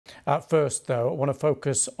At first, though, I want to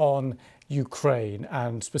focus on Ukraine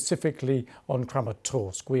and specifically on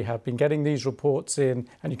Kramatorsk. We have been getting these reports in,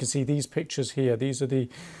 and you can see these pictures here. These are the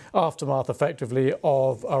aftermath, effectively,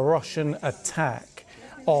 of a Russian attack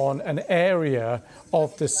on an area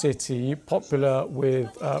of the city popular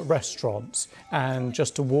with restaurants. And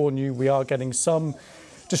just to warn you, we are getting some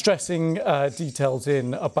distressing details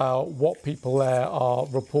in about what people there are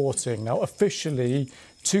reporting. Now, officially,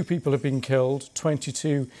 2 people have been killed,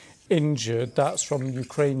 22 injured. That's from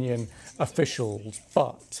Ukrainian officials.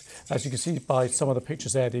 But as you can see by some of the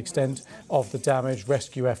pictures there, the extent of the damage,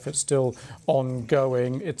 rescue efforts still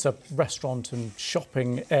ongoing. It's a restaurant and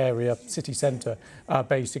shopping area, city centre,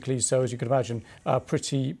 basically. So as you can imagine,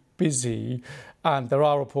 pretty busy. And there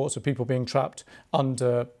are reports of people being trapped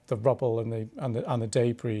under the rubble and the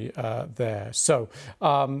debris there. So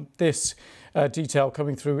this detail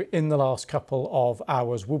coming through in the last couple of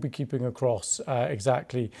hours. We'll be keeping across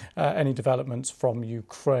exactly any developments from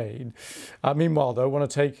Ukraine. Meanwhile, though, I want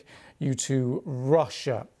to take you to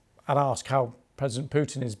Russia and ask how President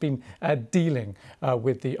Putin has been dealing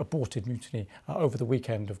with the aborted mutiny over the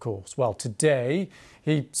weekend, of course. Well, today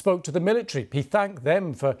he spoke to the military. He thanked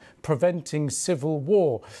them for preventing civil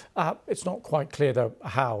war. It's not quite clear, though,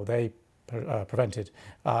 how they prevented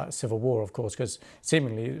civil war, of course, because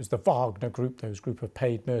seemingly it was the Wagner group, those group of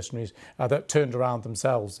paid mercenaries, that turned around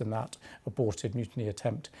themselves in that aborted mutiny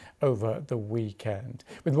attempt over the weekend.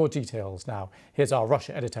 With more details now, here's our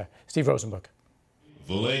Russia editor, Steve Rosenberg.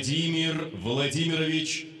 Vladimir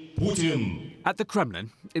Vladimirovich Putin. At the Kremlin,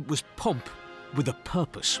 it was pomp with a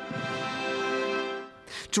purpose.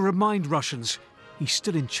 To remind Russians he's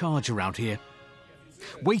still in charge around here.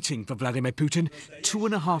 Waiting for Vladimir Putin,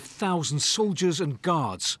 2,500 soldiers and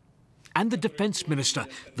guards. And the defence minister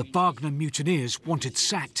the Wagner mutineers wanted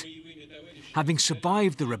sacked. Having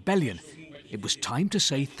survived the rebellion, it was time to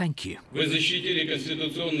say thank you.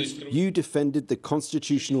 You defended the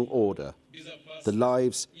constitutional order, the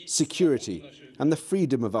lives, security and the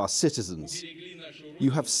freedom of our citizens. You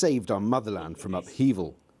have saved our motherland from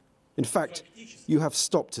upheaval. In fact, you have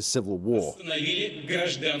stopped a civil war.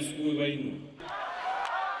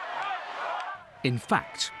 In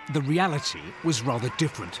fact, the reality was rather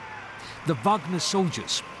different. The Wagner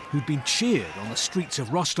soldiers, who'd been cheered on the streets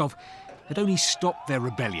of Rostov, had only stopped their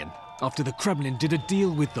rebellion after the Kremlin did a deal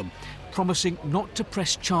with them, promising not to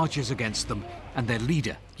press charges against them and their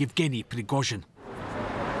leader, Yevgeny Prigozhin.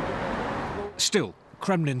 Still,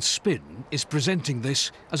 Kremlin's spin is presenting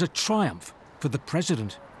this as a triumph for the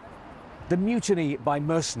president. The mutiny by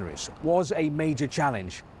mercenaries was a major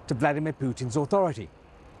challenge to Vladimir Putin's authority.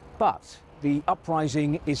 But the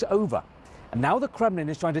uprising is over, and now the Kremlin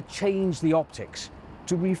is trying to change the optics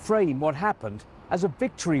to reframe what happened as a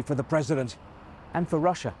victory for the president and for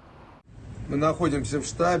Russia.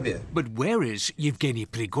 But where is Yevgeny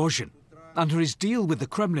Prigozhin? Under his deal with the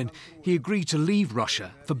Kremlin, he agreed to leave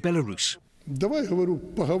Russia for Belarus.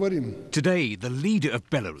 Today, the leader of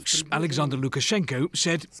Belarus, Alexander Lukashenko,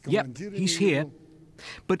 said, yep, he's here.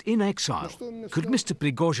 But in exile, could Mr.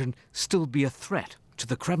 Prigozhin still be a threat to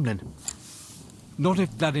the Kremlin? Not if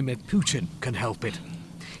Vladimir Putin can help it.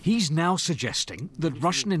 He's now suggesting that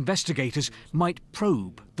Russian investigators might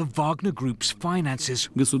probe the Wagner Group's finances.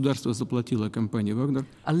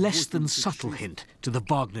 A less than subtle hint to the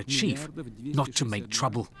Wagner chief not to make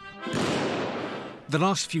trouble. The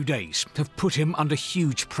last few days have put him under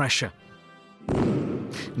huge pressure.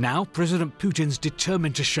 Now President Putin's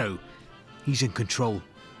determined to show he's in control.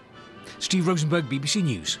 Steve Rosenberg, BBC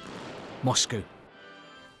News, Moscow.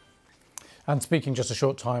 And speaking just a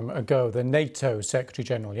short time ago, the NATO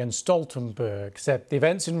Secretary-General Jens Stoltenberg said the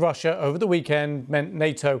events in Russia over the weekend meant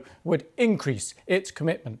NATO would increase its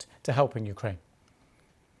commitment to helping Ukraine.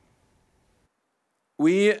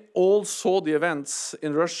 We all saw the events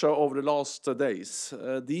in Russia over the last days.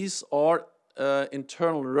 These are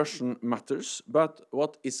internal Russian matters, but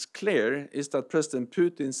what is clear is that President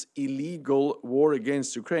Putin's illegal war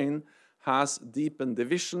against Ukraine has deepened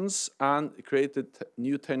divisions and created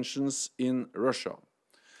new tensions in Russia.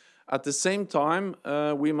 At the same time,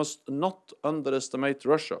 we must not underestimate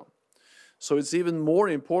Russia. So it's even more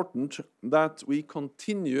important that we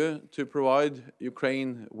continue to provide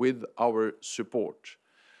Ukraine with our support.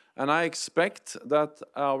 And I expect that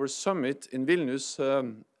our summit in Vilnius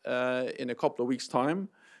in a couple of weeks' time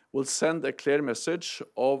will send a clear message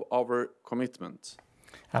of our commitment.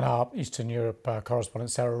 And our Eastern Europe correspondent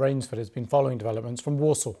Sarah Rainsford has been following developments from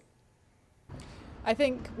Warsaw. I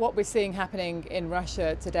think what we're seeing happening in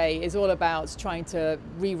Russia today is all about trying to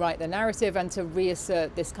rewrite the narrative and to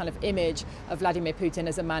reassert this kind of image of Vladimir Putin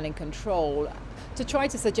as a man in control. to try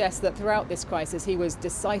to suggest that throughout this crisis he was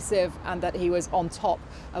decisive and that he was on top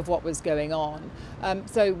of what was going on.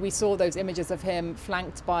 So we saw those images of him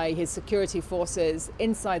flanked by his security forces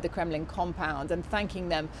inside the Kremlin compound and thanking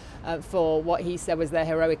them for what he said was their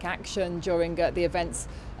heroic action during the events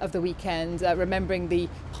of the weekend, remembering the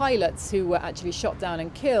pilots who were actually shot down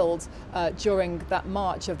and killed during that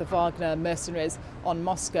march of the Wagner mercenaries on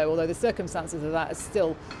Moscow, although the circumstances of that are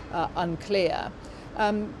still unclear.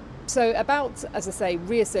 So about, as I say,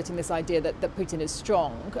 reasserting this idea that Putin is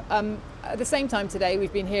strong. At the same time today,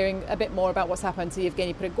 we've been hearing a bit more about what's happened to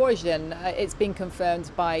Yevgeny Prigozhin. It's been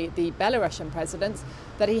confirmed by the Belarusian president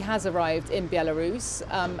that he has arrived in Belarus,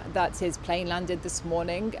 that his plane landed this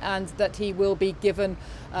morning, and that he will be given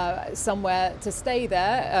somewhere to stay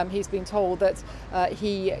there. He's been told that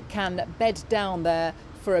he can bed down there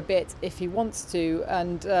for a bit if he wants to,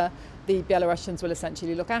 and the Belarusians will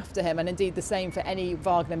essentially look after him, and indeed the same for any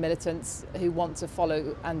Wagner militants who want to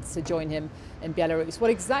follow and to join him in Belarus. What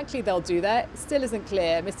exactly they'll do there still isn't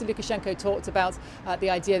clear. Mr. Lukashenko talked about the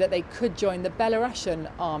idea that they could join the Belarusian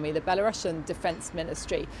army, the Belarusian defense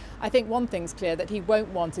ministry. I think one thing's clear, that he won't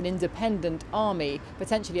want an independent army,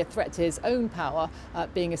 potentially a threat to his own power,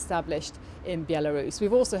 being established in Belarus.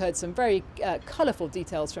 We've also heard some very colourful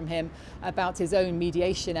details from him about his own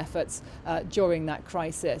mediation efforts during that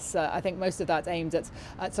crisis. I think most of that aimed at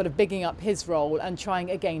sort of bigging up his role and trying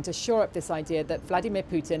again to shore up this idea that Vladimir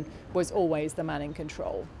Putin was always the man in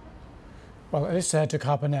control. Well, Elisa de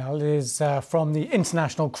Carbonell is from the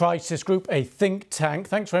International Crisis Group, a think tank.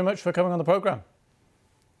 Thanks very much for coming on the programme.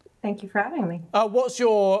 Thank you for having me. What's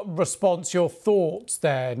your response, your thoughts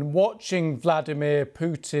then, watching Vladimir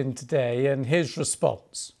Putin today and his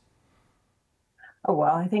response? Oh,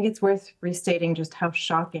 well, I think it's worth restating just how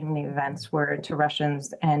shocking the events were to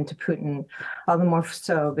Russians and to Putin, all the more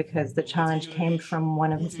so because the challenge came from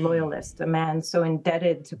one of his loyalists, a man so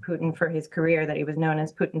indebted to Putin for his career that he was known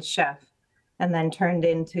as Putin's chef, and then turned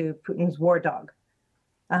into Putin's war dog.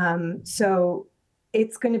 So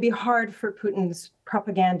it's going to be hard for Putin's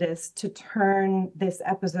propagandists to turn this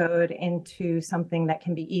episode into something that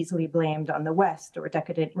can be easily blamed on the West or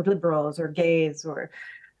decadent liberals or gays or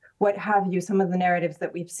what have you, some of the narratives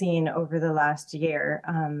that we've seen over the last year.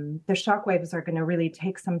 The shockwaves are going to really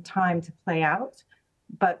take some time to play out,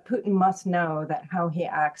 but Putin must know that how he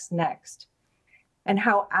acts next and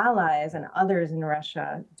how allies and others in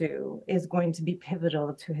Russia do is going to be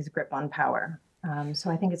pivotal to his grip on power.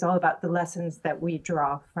 So I think it's all about the lessons that we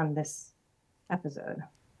draw from this episode.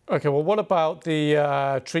 OK, well, what about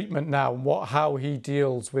the treatment now and how he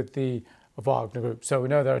deals with the Wagner Group? So we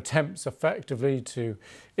know there are attempts effectively to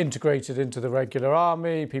integrate it into the regular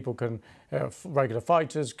army. People can, regular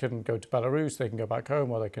fighters can go to Belarus, they can go back home,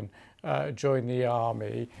 or they can join the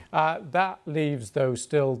army. That leaves, though,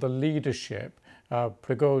 still the leadership,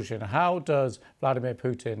 Prigozhin. How does Vladimir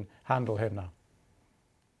Putin handle him now?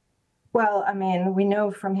 Well, I mean, we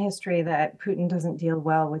know from history that Putin doesn't deal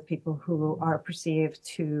well with people who are perceived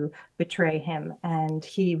to betray him. And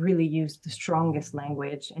he really used the strongest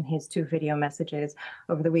language in his 2 video messages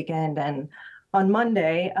over the weekend. And on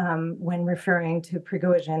Monday, when referring to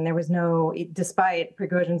Prigozhin, there was no, despite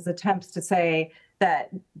Prigozhin's attempts to say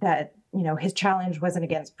that his challenge wasn't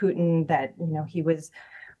against Putin, that, he was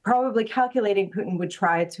probably calculating Putin would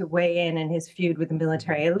try to weigh in his feud with the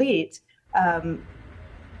military elite.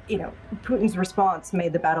 Putin's response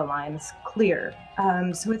made the battle lines clear.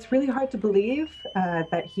 So it's really hard to believe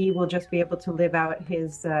that he will just be able to live out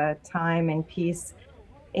his time in peace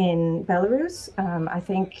in Belarus. I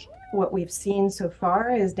think what we've seen so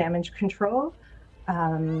far is damage control.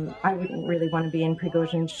 I wouldn't really want to be in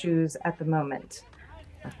Prigozhin's shoes at the moment.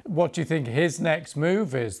 What do you think his next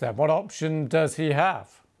move is then? What option does he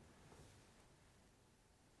have?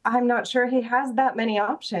 I'm not sure he has that many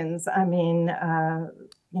options. I mean,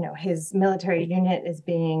 his military unit is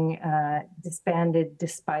being disbanded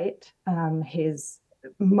despite his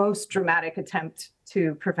most dramatic attempt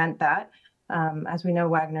to prevent that. As we know,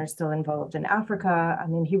 Wagner is still involved in Africa. I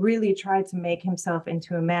mean, he really tried to make himself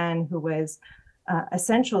into a man who was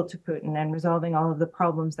essential to Putin and resolving all of the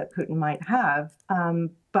problems that Putin might have.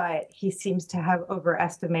 But he seems to have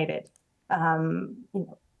overestimated,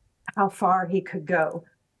 how far he could go.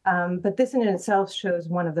 But this in itself shows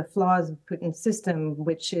one of the flaws of Putin's system,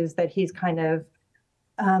 which is that he's kind of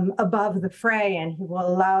above the fray, and he will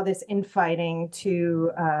allow this infighting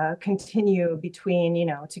to continue between,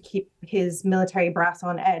 to keep his military brass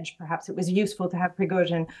on edge. Perhaps it was useful to have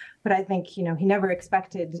Prigozhin, but I think, he never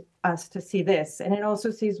expected us to see this. And it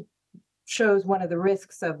also shows one of the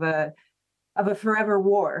risks of a forever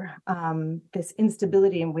war, this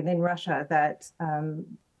instability within Russia that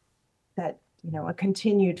a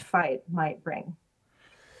continued fight might bring.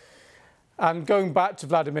 And going back to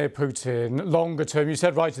Vladimir Putin, longer term, you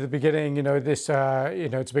said right at the beginning, this,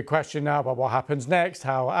 it's a big question now about what happens next,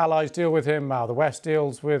 how allies deal with him, how the West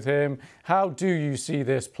deals with him. How do you see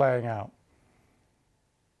this playing out?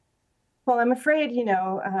 Well, I'm afraid,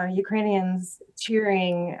 Ukrainians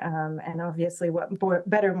cheering, and obviously what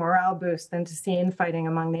better morale boost than to see infighting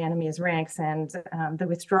among the enemy's ranks and the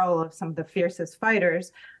withdrawal of some of the fiercest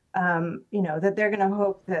fighters, that they're going to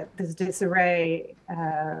hope that this disarray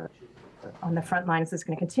on the front lines is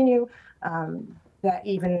going to continue. That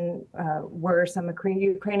even were some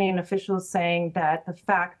Ukrainian officials saying that the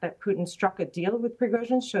fact that Putin struck a deal with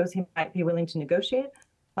Prigozhin shows he might be willing to negotiate.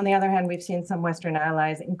 On the other hand, we've seen some Western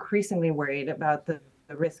allies increasingly worried about the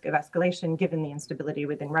risk of escalation given the instability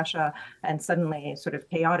within Russia and suddenly sort of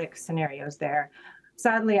chaotic scenarios there.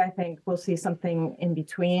 Sadly, I think we'll see something in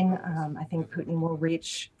between. I think Putin will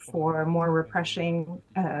reach for more repression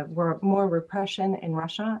in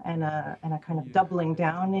Russia and a kind of doubling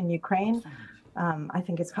down in Ukraine. I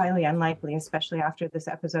think it's highly unlikely, especially after this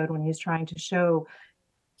episode when he's trying to show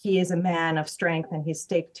he is a man of strength and he's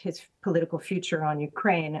staked his political future on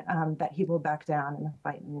Ukraine, that he will back down in the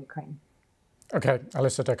fight in Ukraine. Okay,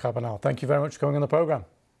 Alyssa de Carbonell, thank you very much for coming on the programme.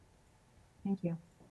 Thank you.